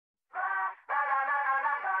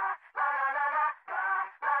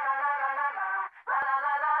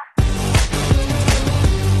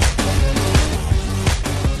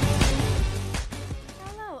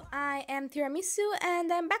Tiramisu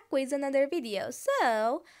and I'm back with another video.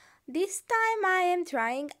 So, this time I am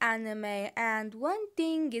trying anime and one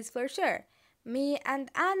thing is for sure. Me and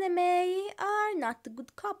anime are not a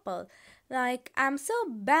good couple. Like, I'm so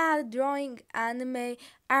bad drawing anime.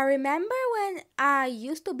 I remember when I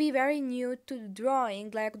used to be very new to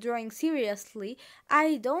drawing, like drawing seriously.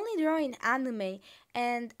 I'd only draw in anime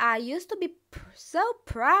and I used to be so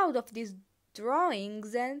proud of these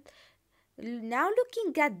drawings and now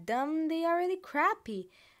looking at them, they are really crappy.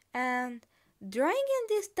 And drawing in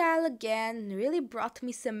this style again really brought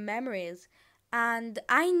me some memories. And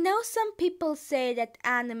I know some people say that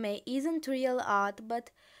anime isn't real art, but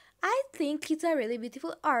I think it's a really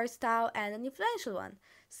beautiful art style and an influential one.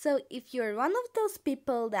 So if you're one of those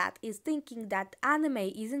people that is thinking that anime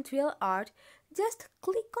isn't real art, just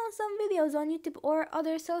click on some videos on YouTube or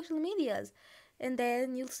other social medias, and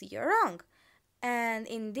then you'll see you're wrong. And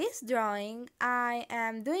in this drawing, I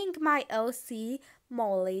am doing my OC,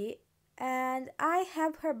 Molly, and I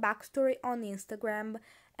have her backstory on Instagram,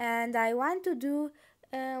 and I want to do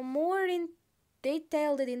more in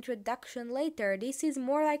detailed introduction later. This is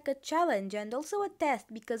more like a challenge and also a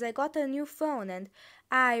test because I got a new phone and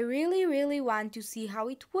I really want to see how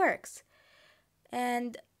it works.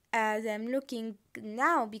 And as I'm looking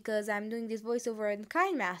now, because I'm doing this voiceover in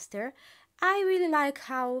KineMaster, I really like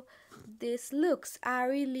how this looks. I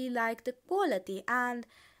really like the quality, and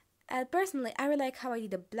personally, I really like how I did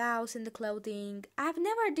the blouse and the clothing. I've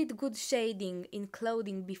never did good shading in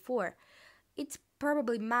clothing before. It's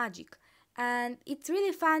probably magic, and it's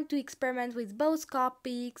really fun to experiment with both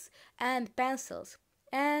Copics and pencils.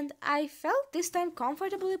 And I felt this time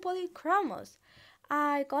comfortably polychromos.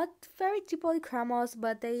 I got very cheap polychromos,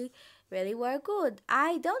 but they really were good.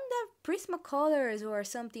 I don't have Prismacolors or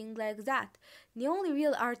something like that. The only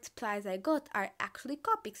real art supplies I got are actually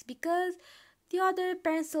Copics because the other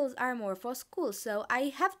pencils are more for school. So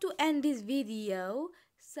I have to end this video.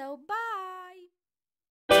 So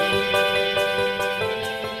bye!